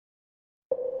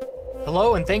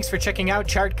Hello and thanks for checking out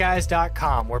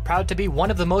ChartGuys.com. We're proud to be one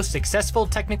of the most successful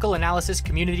technical analysis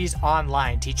communities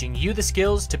online, teaching you the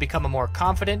skills to become a more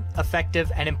confident,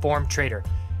 effective, and informed trader.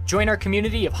 Join our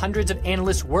community of hundreds of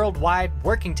analysts worldwide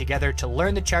working together to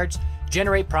learn the charts,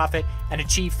 generate profit, and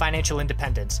achieve financial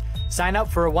independence. Sign up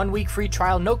for a 1-week free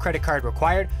trial, no credit card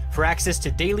required, for access to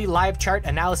daily live chart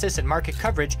analysis and market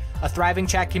coverage, a thriving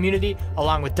chat community,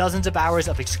 along with dozens of hours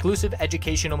of exclusive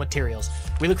educational materials.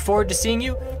 We look forward to seeing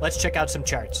you. Let's check out some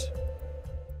charts.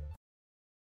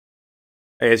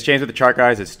 Hey, it's James with the Chart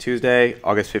Guys. It's Tuesday,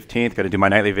 August 15th. Going to do my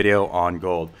nightly video on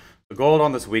gold. The gold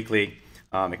on this weekly,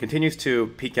 it continues to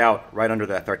peak out right under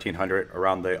that 1300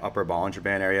 around the upper Bollinger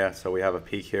Band area. So we have a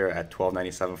peak here at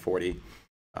 1297.40,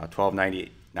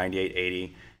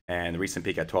 1298.80, and the recent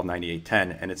peak at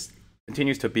 1298.10, and it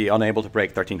continues to be unable to break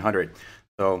 1300.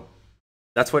 So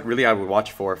that's what really I would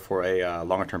watch for a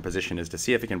longer term position, is to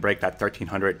see if it can break that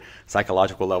 1300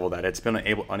 psychological level that it's been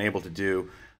unable to do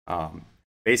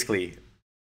basically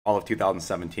all of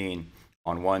 2017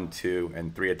 on 1, 2,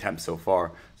 and 3 attempts so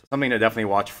far. So something to definitely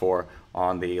watch for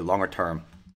on the longer term.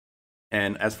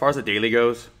 And as far as the daily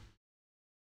goes,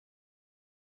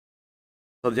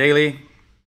 so the daily,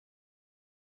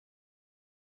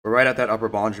 we're right at that upper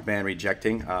Bollinger Band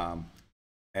rejecting,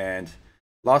 and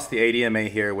lost the ADMA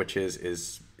here, which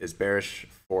is bearish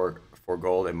for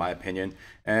gold in my opinion.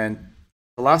 And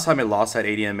the last time it lost that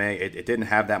ADMA, it didn't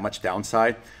have that much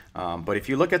downside. But if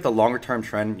you look at the longer term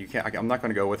trend, you can't. I'm not going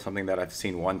to go with something that I've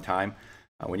seen one time.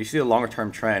 When you see the longer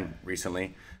term trend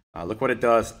recently, look what it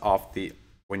does off the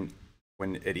when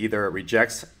it either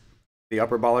rejects the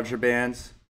upper Bollinger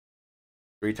Bands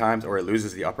 3 times, or it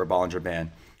loses the upper Bollinger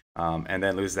Band. And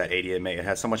then lose that ADMA. It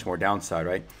has so much more downside,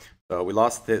 right? So we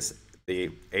lost this. The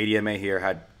ADMA here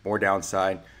had more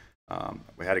downside.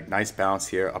 We had a nice bounce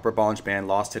here. Upper Bollinger Band,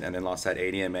 lost it, and then lost that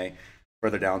ADMA.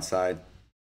 Further downside.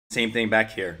 Same thing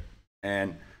back here.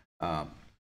 And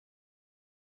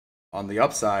on the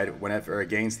upside, whenever it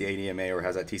gains the ADMA or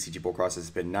has that TCG bull cross, it's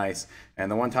been nice.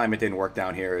 And the one time it didn't work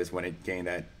down here is when it gained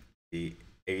the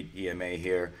ADMA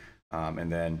here, and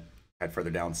then had further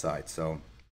downside. So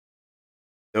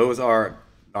those aren't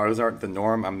the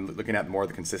norm. I'm looking at more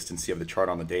the consistency of the chart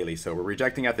on the daily. So we're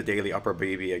rejecting at the daily upper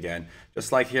BB again,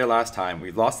 just like here last time.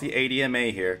 We've lost the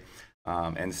ADMA here,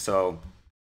 and so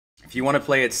if you want to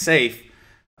play it safe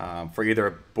for either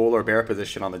a bull or bear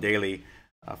position on the daily,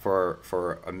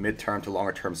 for a midterm to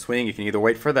longer term swing, you can either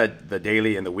wait for the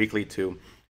daily and the weekly to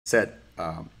set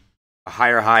a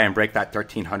higher high and break that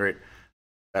 1300.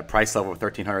 That price level of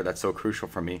 1300, that's so crucial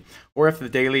for me. Or if the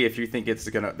daily, if you think this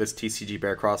TCG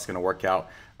bear cross is gonna work out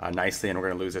nicely and we're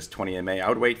gonna lose this 20 MA, I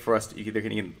would wait for us to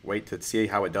either wait to see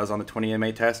how it does on the 20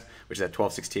 MA test, which is at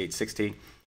 1268.60,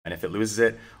 and if it loses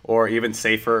it, or even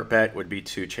safer bet would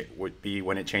be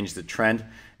when it changes the trend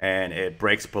and it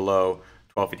breaks below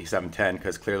 1257.10,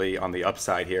 because clearly on the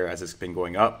upside here, as it's been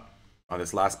going up on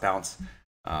this last bounce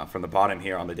from the bottom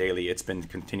here on the daily, it's been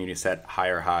continuing to set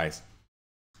higher highs.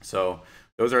 So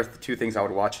those are the 2 things I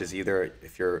would watch, is either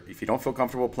if you don't feel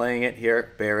comfortable playing it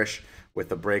here, bearish with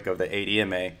the break of the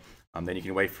ADMA, then you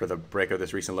can wait for the break of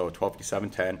this recent low of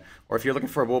 1257.10. Or if you're looking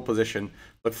for a bull position,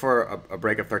 look for a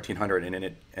break of 1300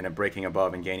 and a breaking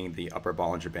above and gaining the upper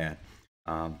Bollinger Band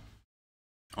on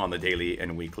the daily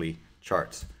and weekly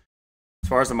charts. As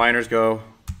far as the miners go,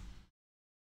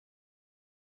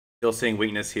 still seeing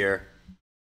weakness here.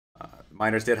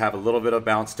 Miners did have a little bit of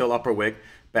bounce, still upper wick,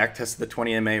 back tested the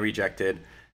 20 MA, rejected,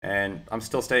 and I'm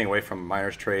still staying away from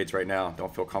miners trades right now.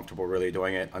 Don't feel comfortable really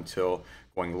doing it until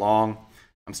going long.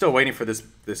 I'm still waiting for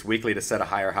this weekly to set a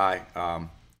higher high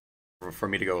for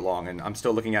me to go long, and I'm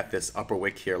still looking at this upper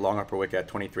wick here, long upper wick at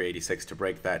 23.86 to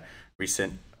break that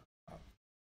recent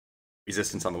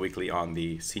resistance on the weekly on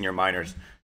the senior miners.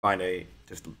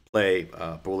 Just play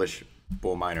bullish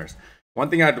bull miners. One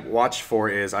thing I'd watch for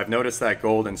is, I've noticed that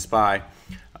gold and SPY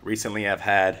recently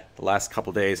the last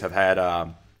couple days have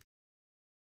had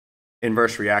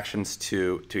inverse reactions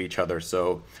to each other.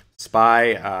 So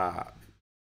SPY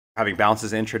having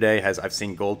bounces intraday, I've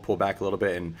seen gold pull back a little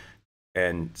bit,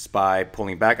 and SPY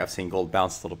pulling back, I've seen gold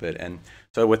bounce a little bit. And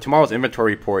so with tomorrow's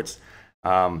inventory reports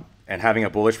and having a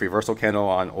bullish reversal candle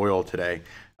on oil today,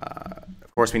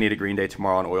 of course we need a green day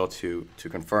tomorrow on oil to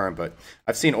confirm, but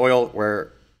I've seen oil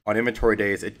where on inventory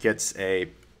days it gets a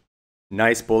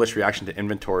nice bullish reaction to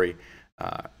inventory,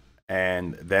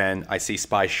 and then I see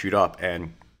SPY shoot up.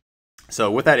 And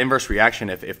so with that inverse reaction,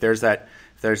 if there's that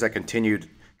continued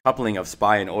coupling of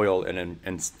SPY and oil,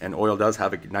 and oil does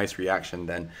have a nice reaction,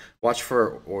 then watch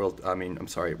for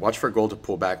watch for gold to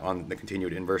pull back on the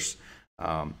continued inverse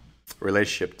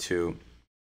relationship to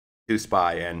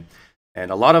SPY. And And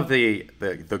a lot of the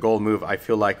gold move, I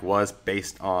feel like, was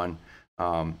based on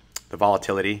the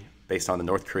volatility, based on the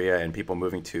North Korea and people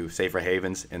moving to safer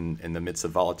havens in the midst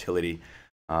of volatility.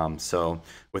 So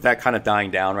with that kind of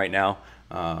dying down right now,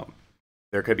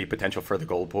 there could be potential for the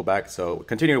gold pullback. So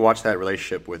continue to watch that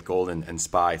relationship with gold and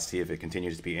SPY, see if it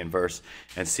continues to be inverse,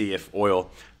 and see if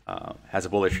oil has a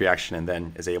bullish reaction and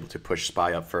then is able to push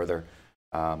SPY up further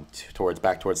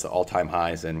back towards the all-time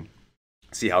highs, and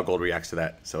see how gold reacts to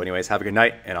that. So anyways, have a good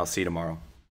night, and I'll see you tomorrow.